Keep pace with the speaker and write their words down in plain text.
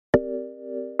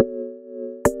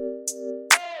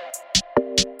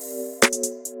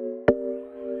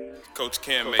Coach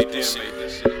Cam made this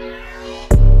shit.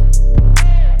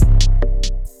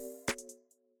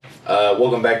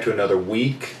 Welcome back to another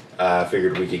week. I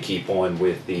figured we could keep on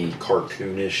with the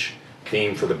cartoonish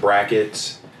theme for the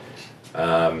brackets.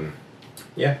 Yeah,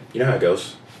 you know how it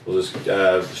goes. We'll just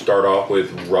start off with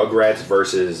Rugrats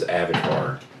versus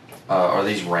Avatar. Are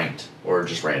these ranked or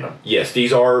just random? Yes,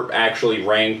 these are actually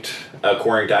ranked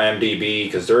according to IMDb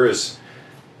because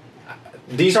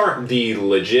these aren't the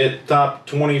legit top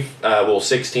 20,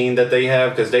 16 that they have,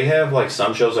 because they have like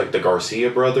some shows like the Garcia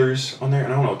Brothers on there,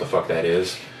 and I don't know what the fuck that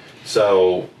is.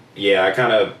 So, yeah, I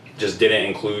kind of just didn't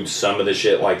include some of the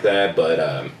shit like that,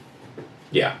 but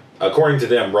yeah. According to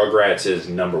them, Rugrats is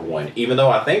number one, even though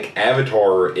I think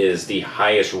Avatar is the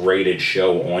highest rated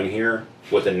show on here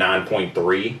with a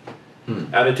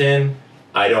 9.3 out of 10.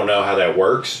 I don't know how that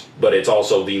works, but it's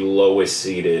also the lowest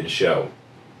seeded show.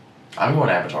 I'm going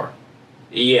Avatar.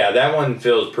 Yeah, that one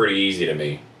feels pretty easy to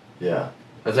me. Yeah.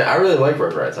 I really like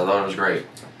Rugrats. I thought it was great.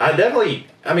 I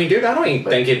mean, dude, I don't even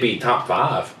think it'd be top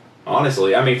 5,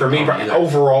 honestly. I mean, for me,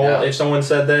 overall, yeah. If someone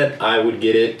said that, I would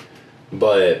get it,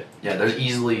 but... Yeah, there's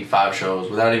easily 5 shows,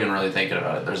 without even really thinking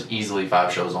about it, there's easily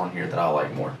 5 shows on here that I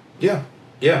like more. Yeah,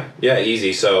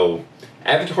 easy. So,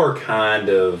 Avatar kind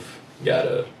of got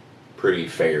a pretty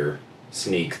fair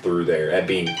sneak through there at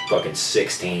being fucking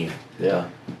 16. Yeah.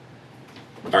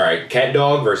 Alright, Cat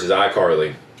Dog versus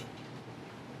iCarly.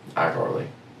 iCarly.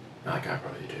 I like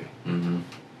iCarly too. Mm-hmm.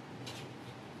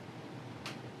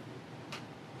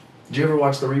 Did you ever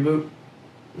watch the reboot?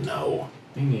 No.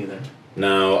 Me neither.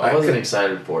 No. I wasn't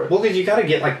excited for it. Well, because you gotta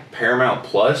get like Paramount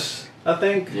Plus, I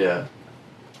think. Yeah.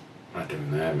 I'm not doing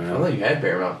that, man. I thought you had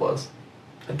Paramount Plus.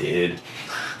 I did.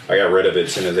 I got rid of it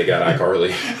as soon as they got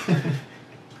iCarly.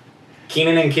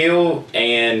 Kenan and Kel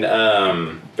and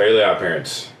Fairly Odd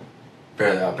Parents.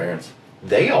 Fairly Odd Parents.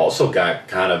 They also got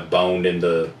kind of boned in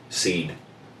the seed.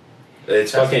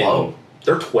 It's That's fucking low.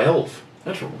 They're 12.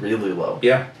 That's really low.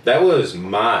 Yeah, that was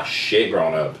my shit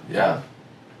growing up. Yeah.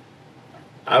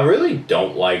 I really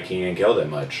don't like Kenan and Kel that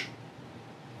much.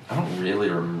 I don't really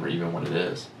remember even what it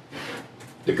is.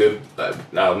 The good...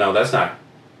 no, that's not...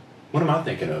 What am I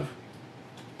thinking of?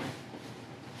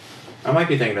 I might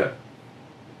be thinking of...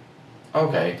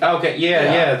 Okay. Okay,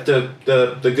 yeah. The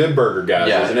Good Burger guys,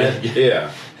 Yeah. isn't it? Yeah.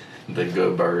 The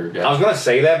Good Burger guy. I was going to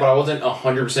say that, but I wasn't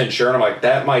 100% sure, and I'm like,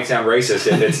 that might sound racist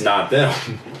if it's not them.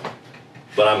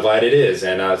 But I'm glad it is,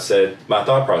 and I said my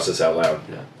thought process out loud.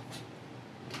 Yeah.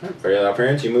 All right, Fairly Odd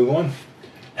Parents, you move on.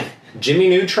 Jimmy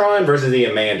Neutron versus The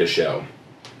Amanda Show.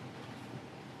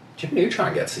 Jimmy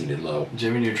Neutron got seated low.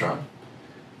 Jimmy Neutron.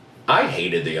 I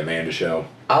hated The Amanda Show.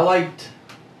 I liked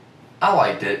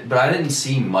it, but I didn't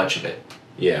see much of it.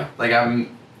 Yeah. Like,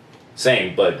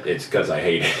 Same, but it's because I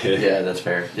hated it. Yeah, that's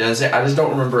fair. Yeah, I just don't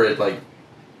remember it, like,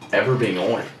 ever being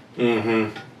on.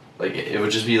 Mm-hmm. Like, it would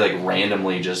just be, like,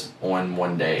 randomly just on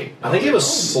one day. I think it was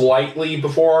slightly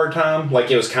before our time.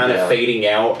 Like, it was kind of fading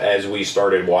out as we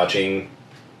started watching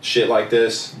shit like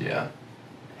this. Yeah.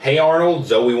 Hey Arnold,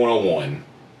 Zoe 101.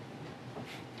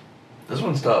 This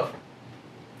one's tough.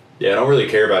 Yeah, I don't really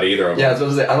care about either of them. Yeah, that's what I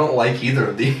was saying. I don't like either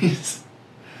of these.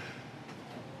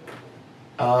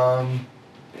 I'm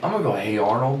gonna go Hey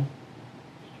Arnold.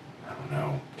 I don't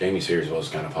know. Jamie Spears was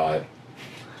kind of hot.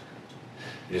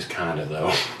 Just kind of,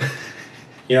 though.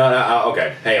 You know,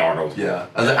 okay. Hey Arnold. Yeah.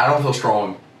 I don't feel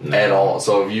strong at all,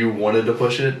 so if you wanted to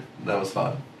push it, that was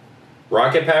fine.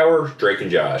 Rocket Power, Drake and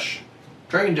Josh.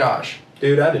 Drake and Josh.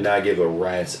 Dude, I did not give a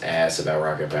rat's ass about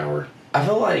Rocket Power. I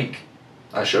feel like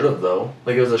I should have, though.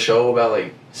 Like, it was a show about,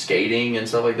 like, skating and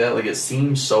stuff like that. Like, it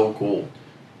seemed so cool.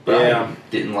 But I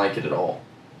didn't like it at all.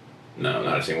 No,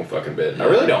 not a single fucking bit. Yeah. I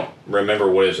really don't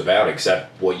remember what it was about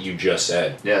except what you just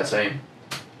said. Yeah, same.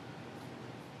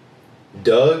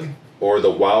 Doug or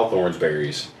the Wild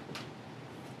Thornsberries?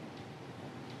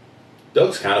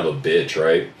 Doug's kind of a bitch,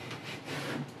 right?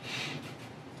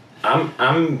 I'm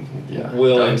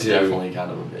willing Doug's to... definitely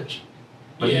kind of a bitch.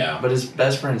 But yeah. But his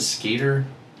best friend Skeeter...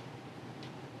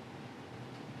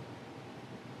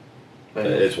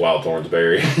 It's Wild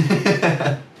Thornsberry.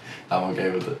 I'm okay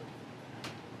with it.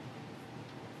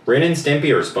 Ren and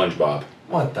Stimpy or SpongeBob?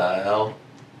 What the hell?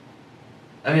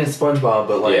 I mean, it's SpongeBob,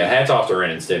 but like... Yeah, hats off to Ren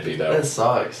and Stimpy, though. That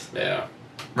sucks. Yeah.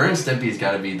 Ren and Stimpy's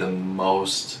got to be the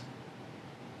most...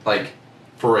 Like,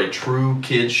 for a true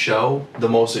kid's show, the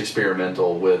most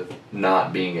experimental with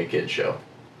not being a kid's show.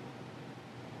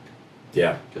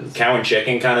 Yeah. Cow and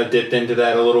Chicken kind of dipped into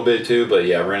that a little bit, too, but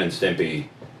yeah, Ren and Stimpy...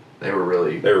 They were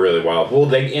really wild. Well,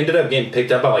 they ended up getting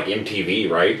picked up by, like,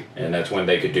 MTV, right? And that's when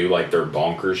they could do, like, their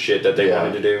bonkers shit that they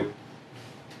wanted to do.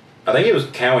 I think it was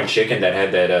Cow and Chicken that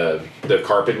had that the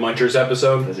Carpet Munchers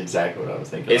episode. That's exactly what I was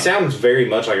thinking. It sounds very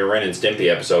much like a Ren and Stimpy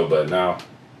episode, but no.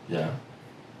 Yeah.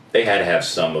 They had to have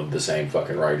some of the same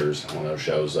fucking writers on those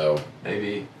shows, though.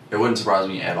 Maybe. It wouldn't surprise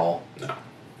me at all. No.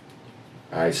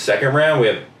 All right, second round, we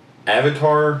have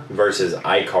Avatar versus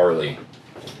iCarly.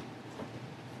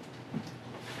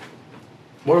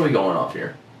 What are we going off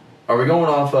here? Are we going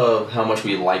off of how much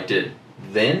we liked it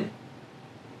then?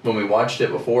 When we watched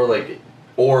it before?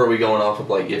 Or are we going off of,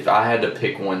 if I had to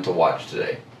pick one to watch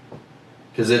today?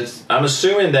 Because I'm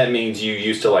assuming that means you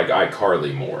used to like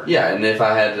iCarly more. Yeah, and if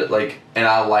I had to, and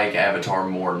I like Avatar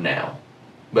more now.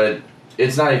 But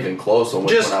it's not even close on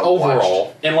which Just one I overall,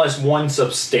 watched. unless one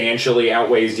substantially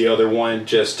outweighs the other one,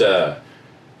 just, I'm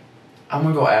going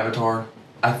to go Avatar.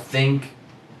 I think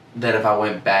that if I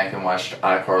went back and watched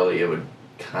iCarly, it would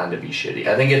kind of be shitty.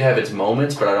 I think it'd have its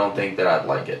moments, but I don't think that I'd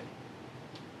like it.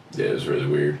 Yeah, it was really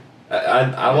weird.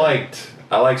 I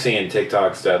like seeing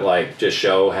TikToks that just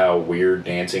show how weird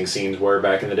dancing scenes were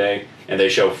back in the day, and they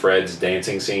show Fred's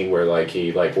dancing scene where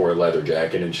he wore a leather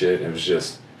jacket and shit. It was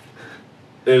just,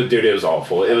 dude, it was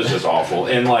awful. It was just awful,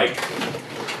 and I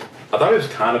thought it was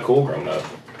kind of cool growing up.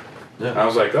 Yeah. I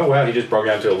was like, oh wow, he just broke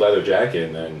out into a leather jacket,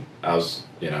 and then I was,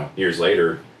 years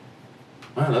later,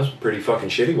 wow, that was pretty fucking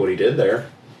shitty what he did there.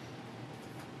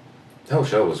 That whole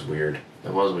show was weird.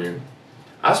 It was weird.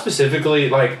 I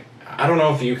specifically, I don't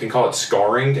know if you can call it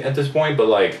scarring at this point,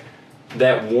 but,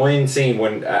 that one scene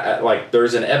when,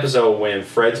 there's an episode when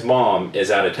Fred's mom is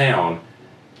out of town,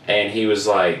 and they was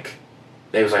like,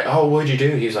 oh, what'd you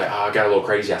do? He was like, oh, I got a little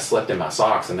crazy. I slept in my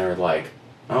socks. And they were like,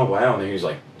 oh, wow. And then he was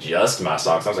like, just my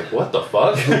socks. I was like, what the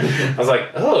fuck? I was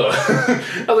like, ugh.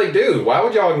 I was like, dude, why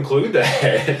would y'all include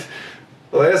that?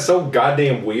 Well, that's so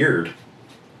goddamn weird.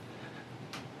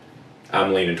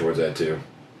 I'm leaning towards that, too.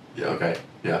 Yeah, okay.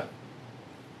 Yeah.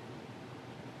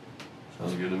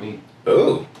 Sounds good to me.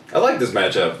 Ooh, I like this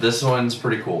matchup. This one's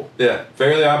pretty cool. Yeah,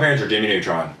 Fairly Odd Parents or Jimmy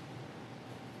Neutron?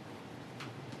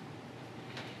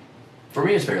 For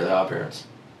me, it's Fairly Odd Parents.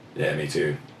 Yeah, me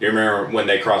too. You remember when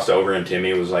they crossed over and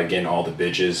Timmy was getting all the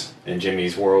bitches in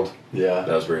Jimmy's world? Yeah.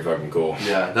 That was pretty fucking cool.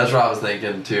 Yeah, that's what I was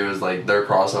thinking too, is their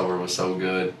crossover was so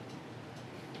good.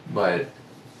 But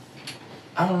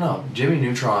I don't know. Jimmy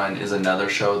Neutron is another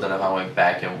show that if I went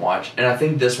back and watched, and I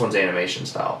think this one's animation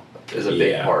style is a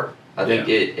big part. I think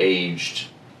it aged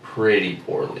pretty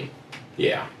poorly.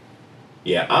 Yeah.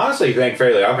 Yeah, I honestly think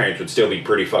Fairly Odd Parents would still be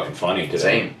pretty fucking funny today.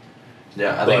 Same.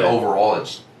 Yeah, I think overall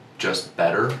it's just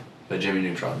better, but Jimmy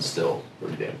Neutron's still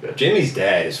pretty damn good. Jimmy's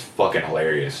dad is fucking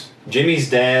hilarious. Jimmy's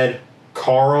dad,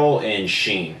 Carl, and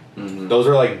Sheen. Mm-hmm. Those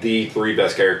are the three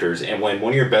best characters, and when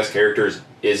one of your best characters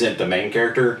isn't the main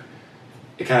character,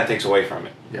 it kind of takes away from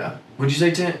it. Yeah. Would you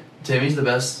say Timmy's the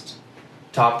best,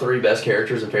 top three best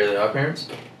characters in Fairly Odd Parents?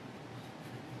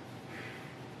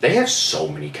 They have so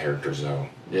many characters, though.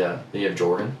 Yeah. You have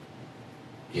Jordan.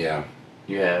 Yeah.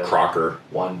 You have Crocker.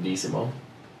 Juan Decimo.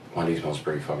 Juan Decimo's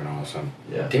pretty fucking awesome.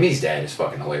 Yeah. Timmy's dad is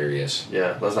fucking hilarious.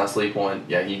 Yeah. Let's not sleep on.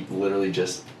 Yeah, he literally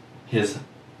just, his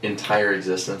entire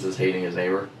existence is hating his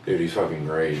neighbor. Dude, he's fucking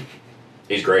great.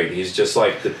 He's great. He's just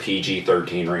like the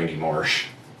PG-13 Randy Marsh.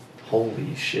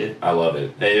 Holy shit. I love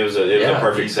it. It was a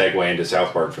perfect segue into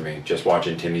South Park for me, just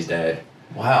watching Timmy's dad.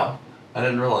 Wow. I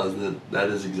didn't realize that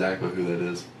is exactly who that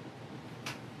is.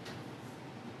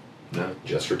 No.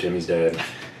 Just for Timmy's dad.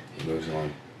 He moves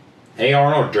on. Hey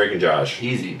Arnold, Drake and Josh.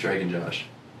 Easy, Drake and Josh.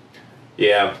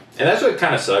 Yeah, and that's what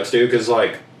kind of sucks, dude, because,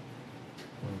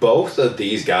 both of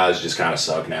these guys just kind of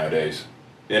suck nowadays.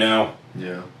 You know?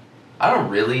 Yeah. I don't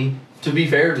really, to be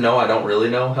fair, no, I don't really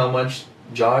know how much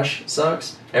Josh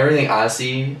sucks. Everything I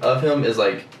see of him is,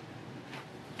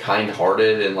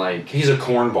 kind-hearted and, He's a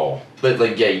cornball.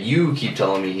 But, you keep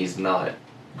telling me he's not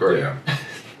great. Yeah.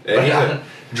 But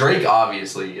Drake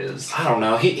obviously is. I don't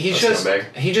know.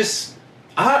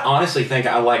 I honestly think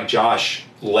I like Josh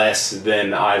less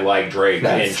than I like Drake.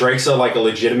 And Drake's a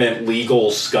legitimate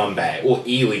legal scumbag. Well,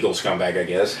 illegal scumbag, I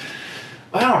guess.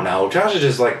 I don't know. Josh is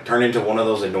just turned into one of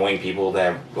those annoying people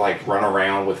that run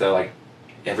around with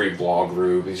every vlog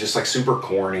group. He's just super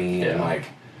corny and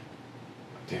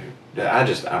dude. I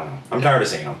don't know. I'm tired of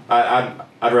seeing him.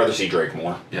 I'd rather see Drake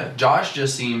more. Yeah. Josh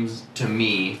just seems to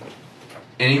me,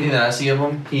 anything that I see of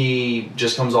him, he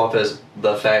just comes off as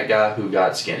the fat guy who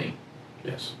got skinny.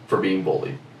 Yes. For being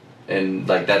bullied. And,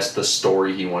 that's the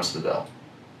story he wants to tell.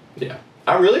 Yeah.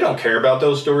 I really don't care about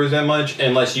those stories that much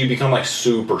unless you become,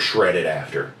 super shredded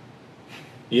after.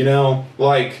 You know?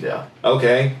 Yeah.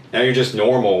 Okay, now you're just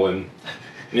normal and,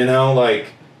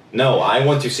 no, I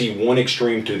want to see one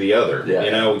extreme to the other.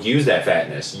 Yeah. Use that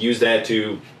fatness. Use that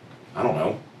to, I don't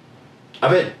know,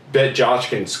 I bet Josh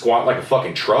can squat like a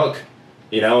fucking truck,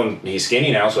 you know, and he's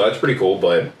skinny now, so that's pretty cool.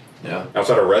 But Yeah.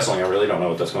 outside of wrestling, I really don't know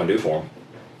what that's going to do for him.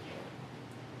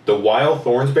 The Wild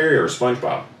Thornsberry or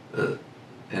SpongeBob?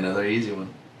 Another easy one.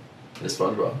 It's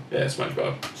SpongeBob. Yeah,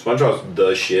 SpongeBob. SpongeBob's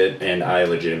the shit, and I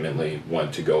legitimately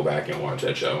want to go back and watch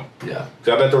that show. Yeah.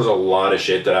 Because I bet there was a lot of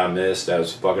shit that I missed that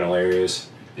was fucking hilarious.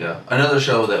 Yeah. Another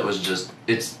show that was just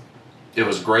it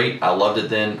was great. I loved it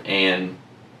then, and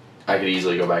I could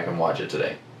easily go back and watch it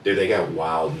today. Dude, they got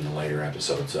wild in the later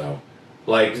episodes, though.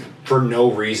 Like, for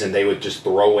no reason, they would just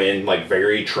throw in, like,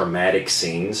 very traumatic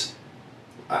scenes.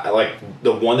 Like,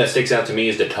 the one that sticks out to me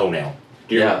is the toenail.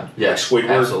 Do you remember? Yeah. Like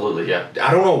Squidward? Absolutely, yeah.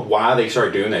 I don't know why they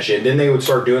started doing that shit. And then they would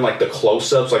start doing, like, the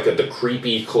close-ups, like, the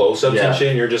creepy close-ups Yeah. and shit,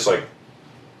 and you're just like...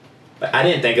 I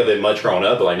didn't think of it much growing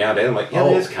up, but, like, nowadays I'm like, yeah,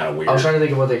 that is kind of weird. I was trying to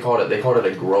think of what they called it. They called it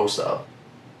a gross-up.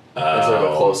 Instead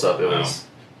of a close-up, it was...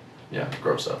 Yeah,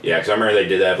 gross-up. Yeah, because I remember they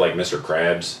did that with, like, Mr.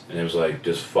 Krabs, and it was, like,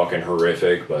 just fucking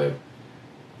horrific, but...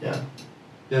 Yeah.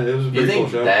 Yeah, it was a Do you pretty cool think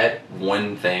show. that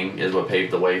one thing is what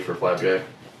paved the way for Flapjack?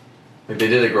 Like, they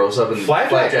did a gross-up, and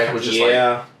Flapjack was just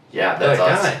yeah. yeah, that's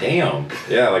like, us. God damn.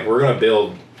 Yeah, like, we're going to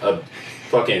build a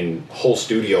fucking whole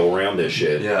studio around this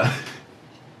shit. Yeah.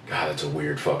 God, that's a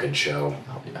weird fucking show.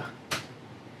 Oh, yeah.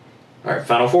 Alright,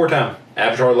 Final Four time.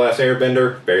 Avatar: The Last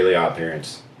Airbender, Fairly Odd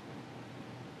Parents.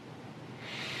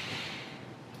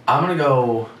 I'm going to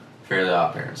go Fairly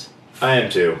Odd Parents. I am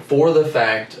too. For the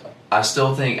fact, I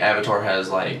still think Avatar has,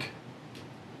 like,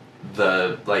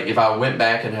 if I went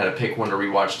back and had to pick one to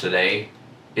rewatch today,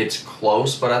 it's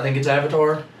close, but I think it's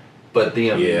Avatar. But the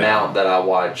amount that I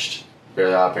watched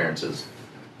Fairly Odd Parents is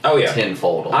Oh yeah.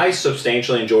 tenfold. I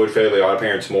substantially enjoyed Fairly Odd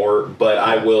Parents more, but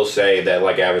I will say that,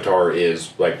 like, Avatar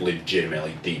is, like,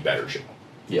 legitimately the better show.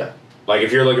 Yeah. Like,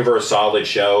 if you're looking for a solid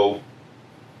show,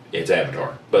 it's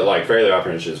Avatar. But, like, Fairly Odd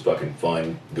Parents is just fucking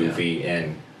fun, goofy,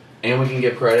 and And we can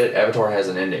give credit, Avatar has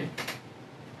an ending.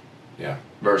 yeah.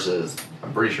 Versus,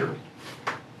 I'm pretty sure,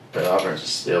 Fairly Odd Parents is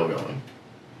still going.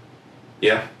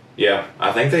 Yeah. Yeah.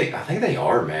 I think they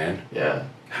are, man. Yeah.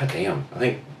 God damn. I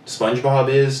think SpongeBob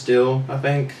is still, I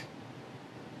think.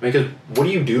 I mean, 'cause what do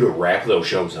you do to wrap those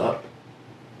shows up?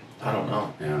 I don't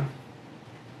know. Yeah.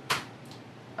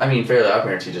 I mean, Fairly Odd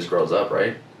Parents, he just grows up,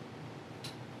 right?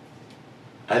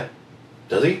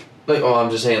 Does he? Like, I'm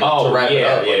just saying, Oh, to wrap it yeah,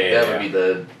 up, like, yeah, that yeah. would be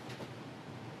the...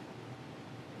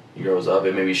 He grows up,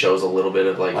 it maybe shows a little bit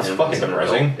of, like, That's him. fucking as an adult.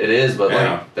 depressing. It is, but,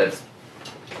 Yeah. like, that's...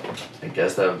 I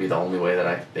guess that would be the only way that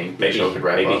I think the Maybe show could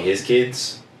wrap up. his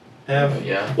kids have?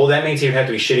 Yeah. Well, that means he'd have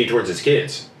to be shitty towards his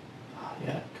kids.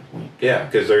 Yeah, good point. Yeah,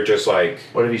 because they're just like...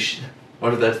 What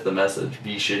if that's the message?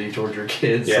 Be shitty towards your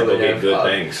kids. Yeah, so they'll they get have, good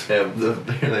things. Have the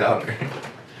Fairly Odd Parents.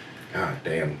 God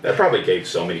damn. That probably gave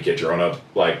so many kids growing up,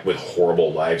 like, with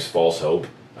horrible lives false hope.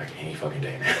 Like, any fucking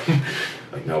day now.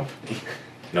 Like, nope.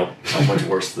 Nope. How much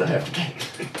worse does that have to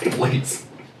get? Please.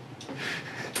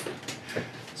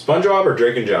 SpongeBob or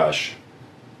Drake and Josh?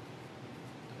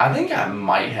 I think I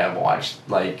might have watched,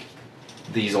 like,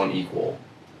 these on equal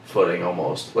footing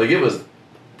almost. Like, it was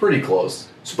pretty close.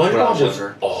 When I SpongeBob was was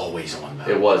younger. always on,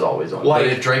 though. It was always on. Like-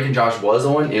 But if Drake and Josh was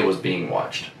on, it was being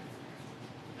watched.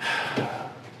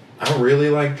 I don't really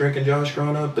like Drake and Josh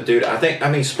growing up, but dude,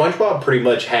 SpongeBob pretty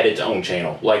much had its own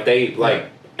channel. Like,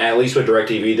 at least with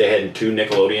DirecTV, they had 2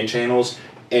 Nickelodeon channels,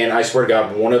 and I swear to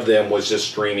God, one of them was just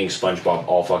streaming SpongeBob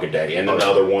all fucking day, and then the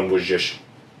other one was just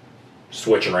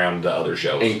switching around the other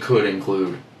shows. And could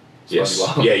include Yes.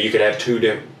 SpongeBob. Yeah, you could have 2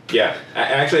 different... Yeah.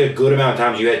 Actually, a good amount of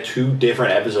times you had 2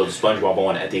 different episodes of SpongeBob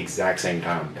on at the exact same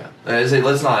time. Yeah. I say,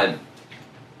 let's not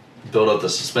build up the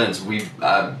suspense.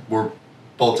 We're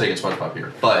both taking SpongeBob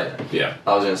here. But Yeah.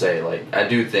 I was going to say, like, I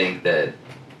do think that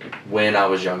when I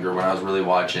was younger, when I was really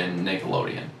watching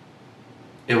Nickelodeon,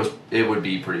 it would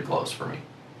be pretty close for me.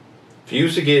 If you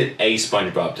used to get a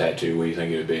SpongeBob tattoo, what do you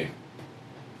think it would be?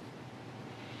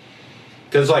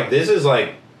 Because, like, this is,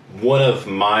 like, one of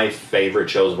my favorite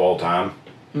shows of all time.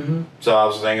 Mm-hmm. So I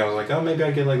was like, oh, maybe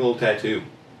I get, like, a little tattoo.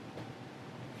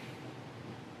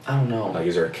 I don't know. Like,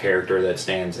 is there a character that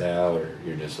stands out, or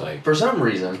you're just like... For some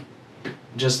reason,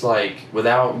 just like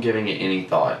without giving it any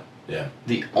thought, Yeah.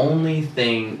 the only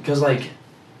thing, because like,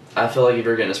 I feel like if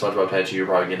you're getting a SpongeBob tattoo, you're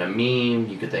probably getting a meme.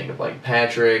 You could think of like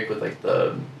Patrick with like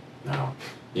the... No.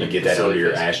 You Like get the that silly under your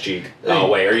face. ass cheek. Like- Oh,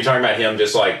 wait, are you talking about him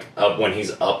just, like, up when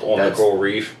he's up on the That's- coral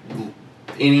reef?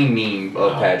 Any meme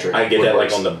of No. Patrick. I get would that, like,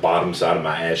 work. on the bottom side of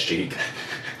my ass cheek.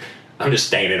 I'm just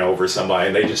standing over somebody,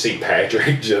 and they just see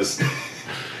Patrick just...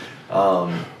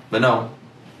 But no,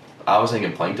 I was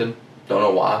thinking Plankton. Don't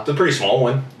know why. It's a pretty small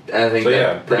one. And I think So that,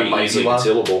 yeah, that pretty might easily be why.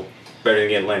 concealable. Better than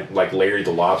getting like Larry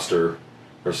the Lobster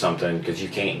or something, because you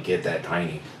can't get that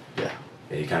tiny. Yeah.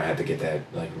 Yeah, you kind of have to get that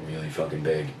like really fucking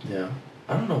big. Yeah.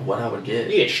 I don't know what I would get.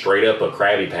 You get straight up a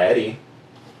Krabby Patty.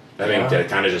 I Yeah. think that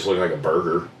kind of just looks like a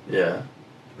burger. Yeah.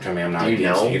 Which, I mean, I'm not Do you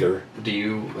against know? either. Do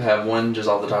you have one just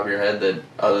off the top of your head that,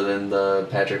 other than the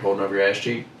Patrick holding over your ass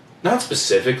cheek? Not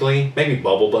specifically. Maybe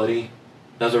Bubble Buddy.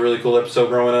 That was a really cool episode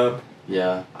growing up.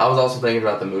 Yeah. I was also thinking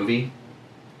about the movie.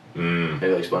 Mm,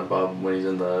 Maybe like SpongeBob when he's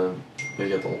in the. When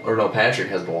he got the, or no, Patrick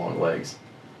has the long legs.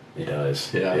 he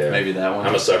does. Yeah, maybe that one.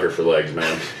 I'm a sucker for legs,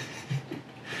 man.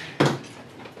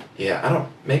 Yeah, I don't.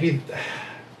 Maybe.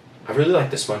 I really like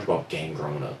the SpongeBob game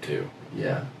growing up too.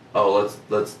 Yeah. Oh,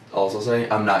 let's also say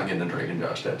I'm not getting a Drake and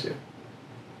Josh tattoo.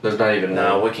 There's not even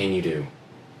No, what can you do?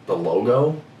 the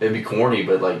logo. It'd be corny,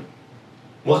 but like,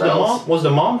 Was what else? Was the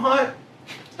mom hot?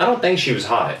 I don't think she was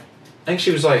hot. I think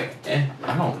she was like, eh.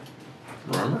 I don't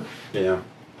remember. Yeah.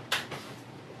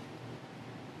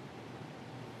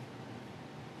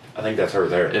 I think that's her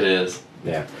there. It is.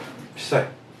 Yeah. She's like,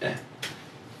 eh.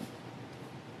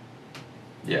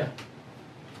 Yeah.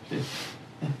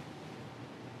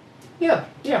 Yeah,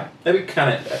 yeah. Maybe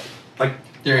kind of like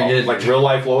You're gonna get like real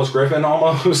life Lois Griffin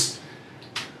almost.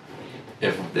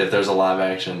 if there's a live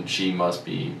action, she must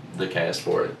be the cast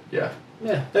for it. Yeah.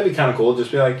 Yeah, that'd be kind of cool.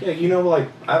 Just be like, yeah, you know, like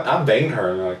I banged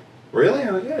her, and they're like, really?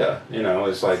 I'm like, yeah. You know,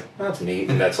 it's like that's neat,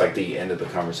 and that's like the end of the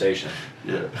conversation.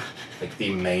 Yeah. Like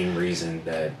the main reason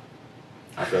that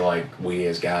I feel like we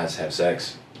as guys have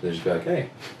sex. They just be like, hey,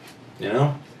 you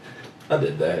know, I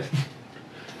did that.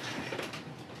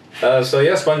 So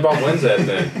yeah, SpongeBob wins that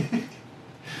then.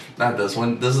 Not this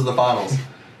one. This is the finals.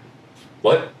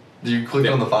 What? You clicked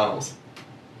Yeah. on the finals.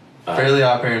 Uh, Fairly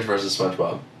Odd Parents versus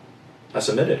SpongeBob. I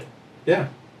submitted. Yeah.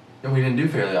 And we didn't do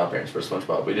Fairly Odd Parents versus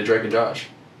SpongeBob. We did Drake and Josh.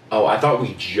 Oh, I thought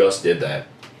we just did that.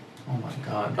 Oh my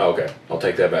god. Oh, okay, I'll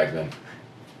take that back then.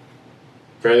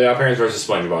 Fairly Odd Parents versus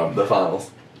SpongeBob. The finals.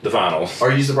 The finals.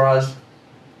 Are you surprised?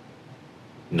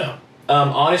 No.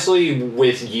 Honestly,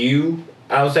 with you,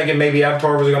 I was thinking maybe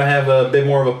Avatar was going to have a bit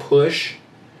more of a push.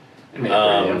 It made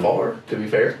it pretty far, to be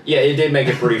fair. Yeah, it did make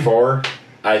it pretty far.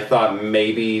 I thought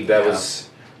maybe that Yeah. was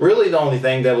really the only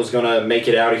thing that was going to make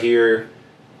it out of here.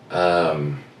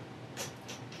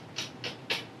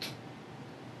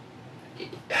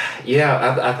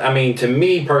 Yeah, I mean, to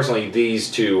me personally, these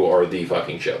two are the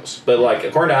fucking shows. But like,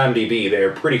 according to IMDb,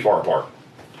 they're pretty far apart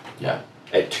Yeah.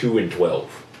 at 2 and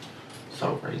 12.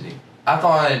 So crazy. I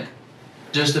thought,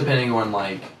 just depending on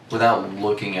like, without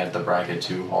looking at the bracket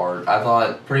too hard, I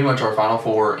thought pretty much our final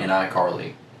four and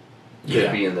iCarly could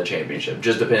Yeah. be in the championship,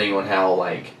 just depending on how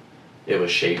like it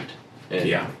was shaped. And,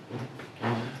 Yeah.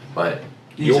 But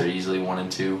these You'll- are easily 1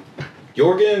 and 2.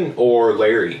 Jorgen or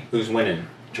Larry? Who's winning?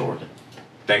 Jordan.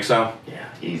 Think so? Yeah,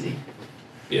 easy.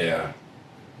 Yeah.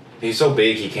 He's so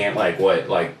big he can't like what?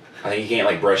 Like I think he can't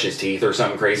like brush his teeth or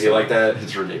something crazy like that.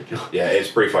 It's ridiculous. Yeah, it's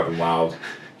pretty fucking wild.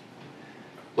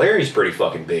 Larry's pretty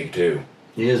fucking big too.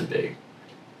 He is big.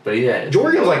 But yeah.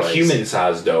 Jorgen's like human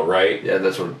sized though, right? Yeah,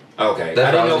 that's what. Okay. That's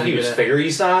I didn't what I know was if he gonna was get at.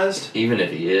 fairy sized. Even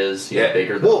if he is, he's Yeah,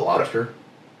 bigger than well, a lobster.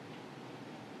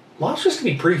 Lobsters can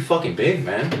be pretty fucking big,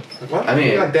 man. Like, why I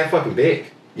mean- are like that fucking big?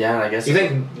 Yeah, and I guess. You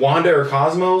think Wanda or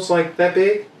Cosmo's like that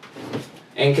big?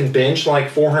 And can bench like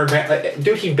 400 pounds? Like,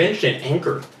 dude, he benched an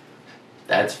anchor.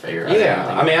 that's fair? Yeah,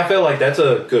 I mean, I feel like that's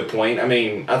a good point. I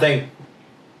mean, I think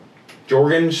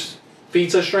Jorgen's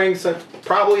feats of strength are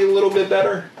probably a little bit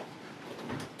better.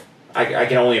 I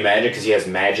can only imagine because he has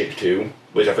magic too,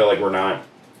 which I feel like we're not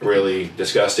really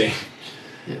discussing.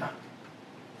 Yeah.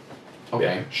 Okay.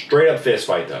 Yeah, straight up fist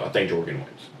fight though. I think Jorgen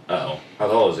wins. Uh oh. How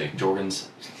tall is he? Jorgen's.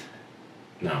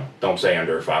 No, don't say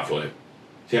under 5 foot. Is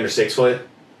he under 6 foot?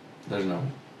 There's no.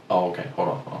 Oh, okay. Hold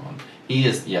on. He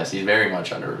is. Yes, he's very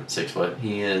much under 6 foot.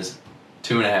 He is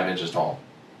 2.5 inches tall.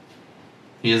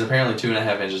 He is apparently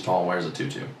 2.5 inches tall and wears a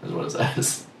tutu. Is what it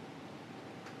says.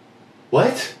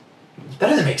 What? That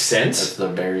doesn't make That's sense. the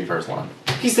very first line.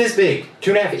 He's this big.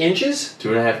 2.5 inches?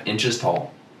 2.5 inches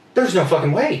tall. There's no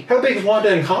fucking way. How big is Wanda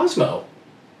and Cosmo?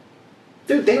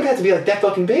 Dude, they would have to be like that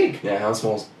fucking big. Yeah. How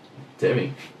small's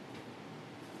Timmy?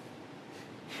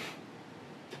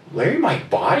 Larry might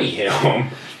body him.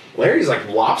 Larry's like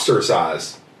lobster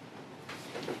size.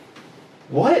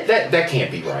 What? That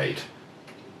can't be right.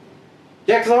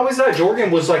 Yeah, because I always thought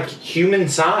Jorgen was like human I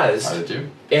sized. did too.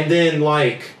 And then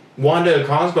like Wanda and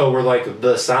Cosmo were like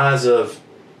the size of,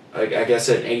 I guess,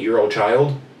 an 8-year-old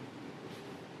child.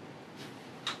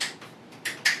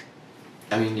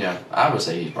 I mean, yeah. I would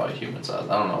say he's probably human size.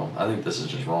 I don't know. I think this is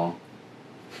just wrong.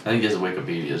 I think his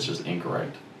Wikipedia is just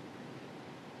incorrect.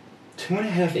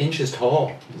 2.5 inches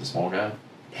tall. He's a small guy.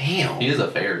 Damn. He is a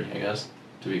fairy, I guess.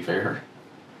 To be fair.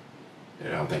 I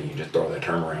don't think you can just throw that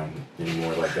term around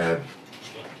anymore like that.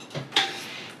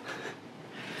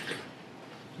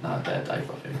 Not that type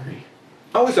of fairy.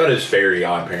 I always thought it was Fairy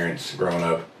Odd Parents growing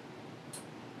up.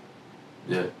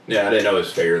 Yeah. Yeah, I didn't know it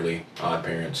was Fairly Odd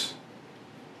Parents.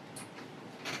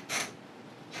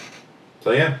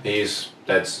 So yeah,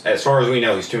 that's as far as we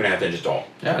know, he's 2.5 inches tall.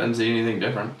 Yeah, I didn't see anything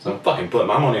different. So fucking put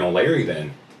my money on Larry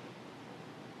then.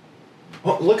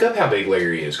 Well, look up how big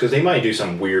Larry is, because they might do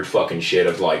some weird fucking shit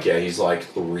of like, yeah, he's like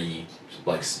 3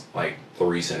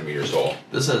 centimeters tall.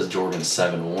 This says Jordan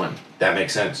 7'1". That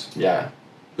makes sense. Yeah.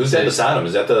 Who's that beside him?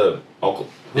 Is that the Uncle?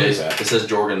 Who Yeah, is that? it says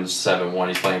Jordan 7'1".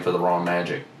 He's playing for the Wrong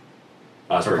Magic.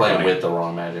 Oh, that's Or pretty playing funny. with the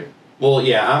Wrong Magic. Well,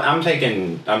 yeah, I'm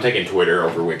taking Twitter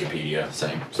over Wikipedia.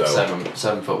 Same. So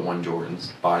 7'1"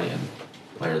 Jordan's body and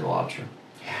Larry the Lobster.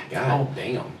 God Oh.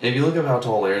 damn. If you look up how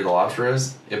tall Larry the Lobster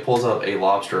is, it pulls up a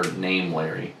lobster named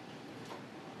Larry.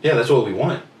 Yeah, that's what we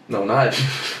want. No, not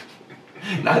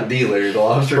not the Larry the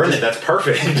Lobster. Brendan, that's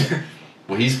perfect.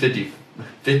 Well, he's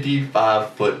 55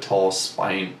 foot tall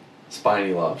spiny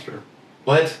lobster.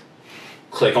 What?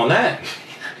 Click on that.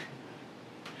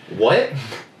 What?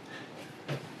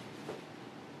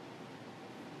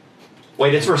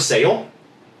 Wait, it's for sale?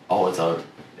 Oh,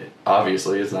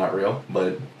 obviously it's not real,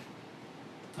 but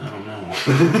I don't know.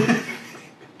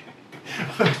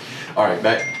 all right,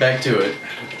 back to it.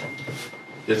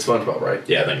 It's SpongeBob, right?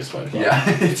 Yeah, I think it's SpongeBob. Yeah,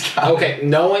 it's got Okay,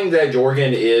 knowing that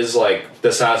Jorgen is like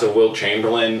the size of Wilt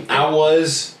Chamberlain, I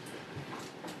was.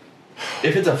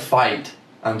 If it's a fight,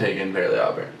 I'm taking Fairly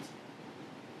Odd Parents.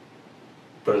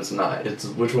 But it's not. It's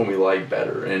which one we like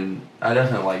better, and I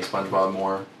definitely like SpongeBob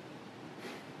more.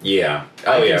 Yeah.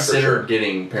 I Oh, yeah, for consider sure.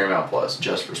 getting Paramount Plus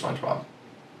just for SpongeBob.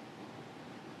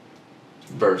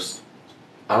 Versus,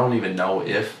 I don't even know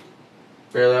if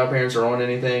Fairly Odd Parents are on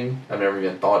anything. I've never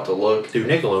even thought to look. Dude,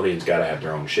 Nickelodeon's gotta have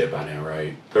their own shit by now,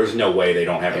 right? There's no way they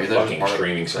don't have Maybe a they're just fucking part of-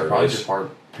 streaming they're probably just service. part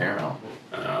of Paramount.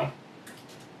 I don't know.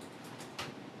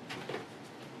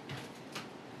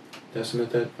 Did I submit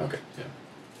that? Okay, yeah.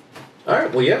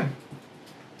 Alright, well, yeah.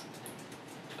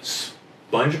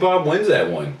 SpongeBob wins that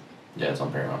one. Yeah, it's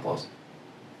on Paramount Plus.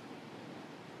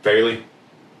 Fairly?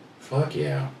 Fuck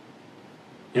yeah.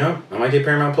 You know, I might get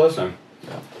Paramount Plus then.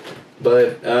 Yeah.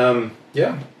 But,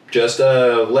 yeah. Just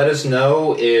let us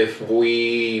know if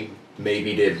we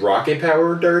maybe did Rocket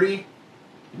Power dirty.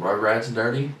 Rugrats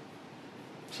dirty,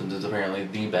 since it's apparently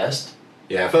the best.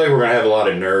 Yeah, I feel like we're gonna have a lot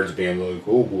of nerds being like,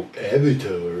 oh, well,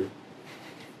 Avatar.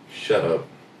 Shut up.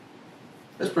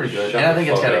 It's pretty good, Shut and I the think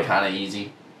it's fuck got it up. kind of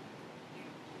easy.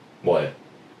 What?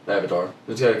 Avatar.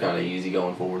 It's got it kind of easy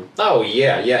going forward. Oh,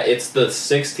 yeah, it's the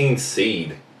 16th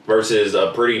seed versus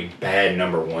a pretty bad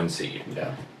number 1 seed.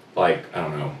 Yeah. Like, I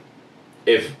don't know.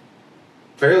 If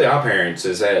Fairly Odd Parents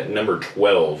is at number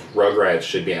 12, Rugrats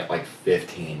should be at like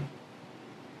 15.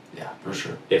 Yeah, for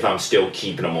sure. If I'm still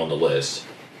keeping them on the list.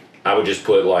 I would just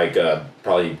put like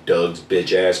probably Doug's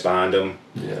bitch ass behind him.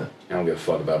 Yeah. I don't give a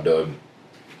fuck about Doug.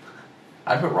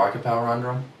 I'd put Rocket Power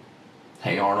under him.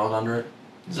 Hey Arnold under it.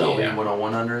 Zoe Yeah.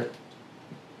 101 under it.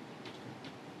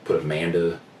 Put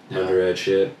Amanda Yeah. under that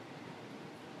shit.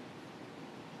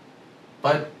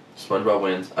 But SpongeBob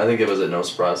wins. I think it was at no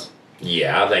surprise.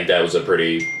 Yeah, I think that was a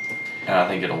pretty. And I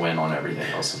think it'll win on everything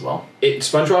else as well.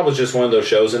 SpongeBob was just one of those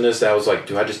shows in this that I was like,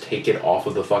 do I just take it off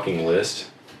of the fucking list?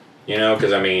 You know,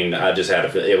 because I mean, I just had a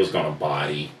feel it was going to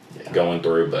body going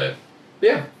through, but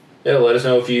yeah. Let us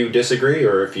know if you disagree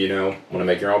or if you want to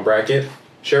make your own bracket.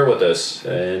 Share with us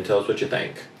and tell us what you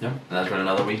think. Yep. And that's been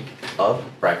another week of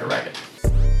Bracket Racket.